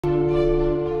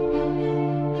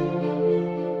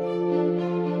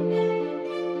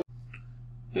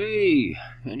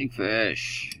Many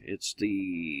fish. It's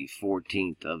the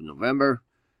 14th of November,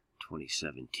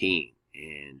 2017,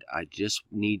 and I just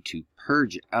need to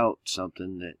purge out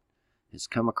something that has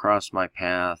come across my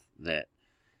path that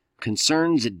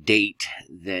concerns a date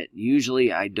that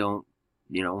usually I don't,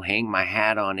 hang my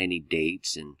hat on any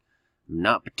dates, and I'm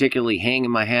not particularly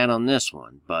hanging my hat on this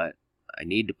one, but I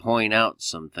need to point out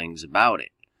some things about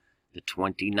it. The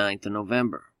 29th of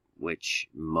November, which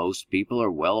most people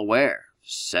are well aware.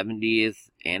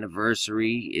 70th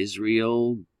anniversary,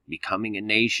 Israel becoming a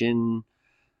nation,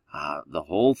 the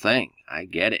whole thing. I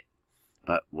get it.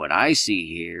 But what I see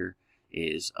here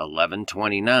is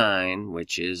 11/29,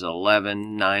 which is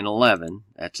 11/9/11.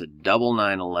 That's a double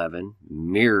 9/11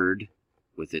 mirrored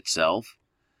with itself,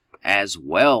 as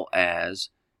well as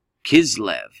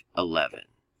Kislev 11.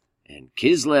 And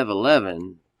Kislev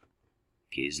 11,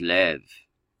 Kislev,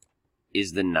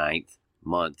 is the 9th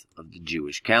month of the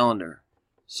Jewish calendar.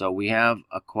 So we have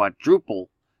a quadruple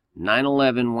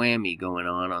 9/11 whammy going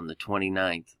on the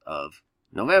 29th of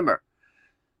November.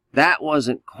 That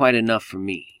wasn't quite enough for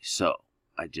me, so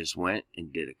I just went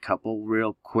and did a couple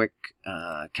real quick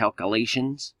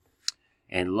calculations.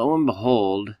 And lo and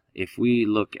behold, if we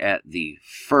look at the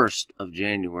 1st of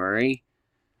January,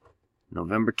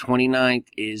 November 29th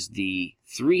is the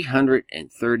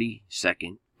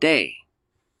 332nd day.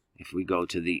 If we go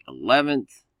to the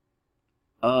 11th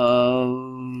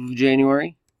of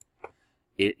January,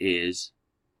 it is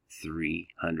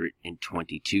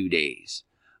 322 days.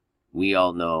 We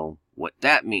all know what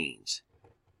that means.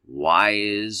 Why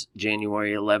is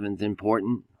January 11th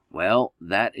important? Well,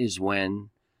 that is when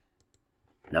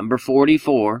number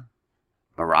 44,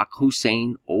 Barack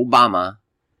Hussein Obama,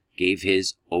 gave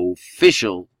his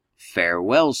official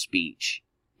farewell speech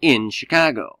in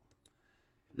Chicago.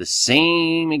 The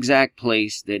same exact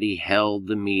place that he held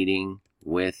the meeting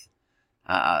with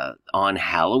on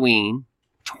Halloween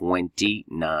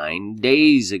 29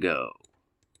 days ago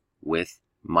with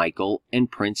Michael and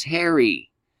Prince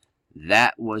Harry.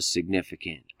 That was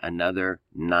significant. Another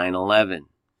 9/11.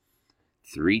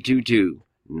 322,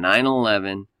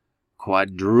 9/11,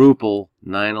 quadruple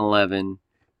 9/11,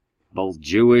 both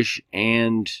Jewish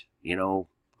and,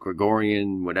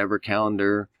 Gregorian, whatever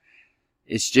calendar.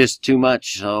 It's just too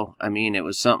much. So, it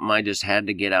was something I just had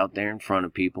to get out there in front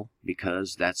of people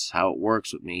because that's how it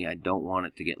works with me. I don't want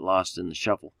it to get lost in the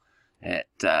shuffle. At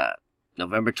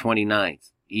November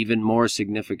 29th, even more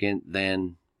significant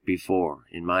than before,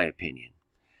 in my opinion.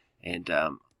 And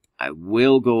I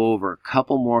will go over a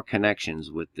couple more connections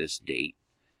with this date.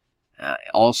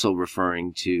 Also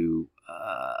referring to,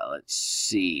 let's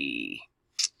see,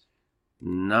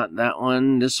 not that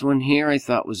one, this one here I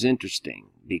thought was interesting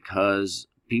because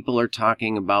people are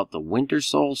talking about the winter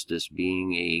solstice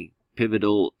being a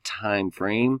pivotal time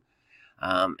frame,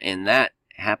 and that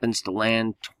happens to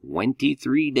land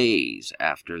 23 days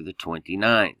after the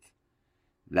 29th.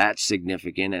 That's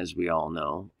significant, as we all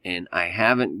know, and I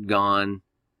haven't gone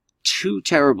too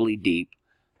terribly deep,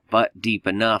 but deep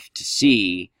enough to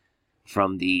see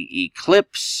from the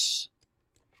eclipse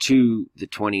to the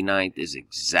 29th is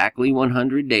exactly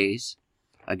 100 days.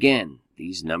 Again,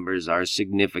 these numbers are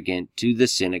significant to the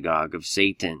synagogue of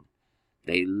Satan.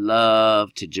 They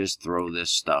love to just throw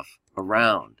this stuff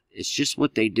around. It's just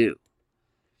what they do.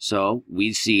 So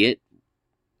we see it.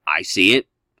 I see it.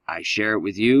 I share it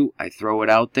with you. I throw it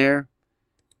out there.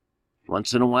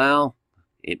 Once in a while,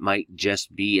 it might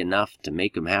just be enough to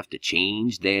make them have to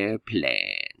change their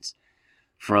plans.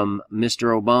 From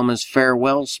Mr. Obama's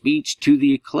farewell speech to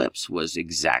the eclipse was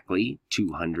exactly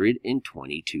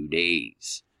 222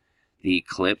 days. The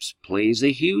eclipse plays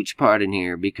a huge part in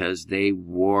here because they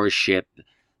worship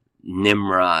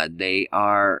Nimrod. They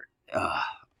are,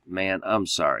 man, I'm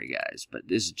sorry guys, but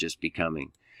this is just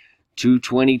becoming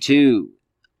 222.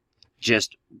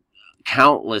 Just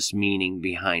countless meaning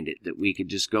behind it that we could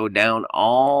just go down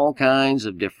all kinds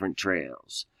of different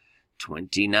trails.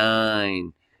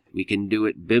 29. We can do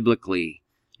it biblically.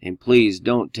 And please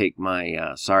don't take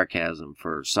my sarcasm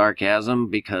for sarcasm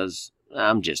because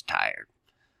I'm just tired.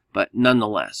 But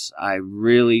nonetheless, I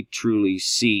really truly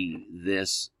see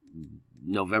this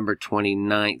November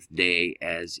 29th day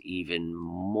as even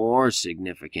more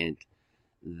significant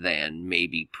than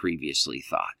maybe previously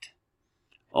thought.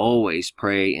 Always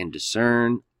pray and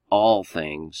discern all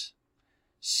things.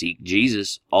 Seek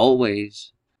Jesus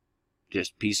always.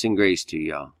 Just peace and grace to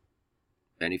y'all.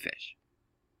 Many fish.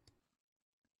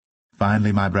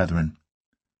 Finally, my brethren,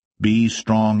 be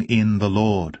strong in the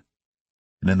Lord,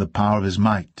 and in the power of his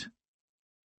might.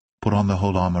 Put on the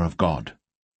whole armor of God,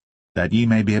 that ye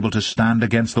may be able to stand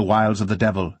against the wiles of the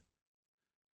devil.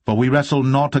 For we wrestle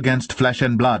not against flesh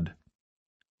and blood,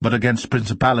 but against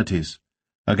principalities,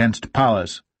 against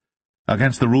powers,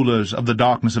 against the rulers of the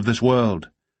darkness of this world,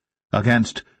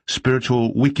 against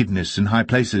spiritual wickedness in high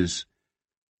places.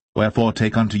 Wherefore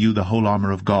take unto you the whole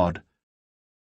armour of God,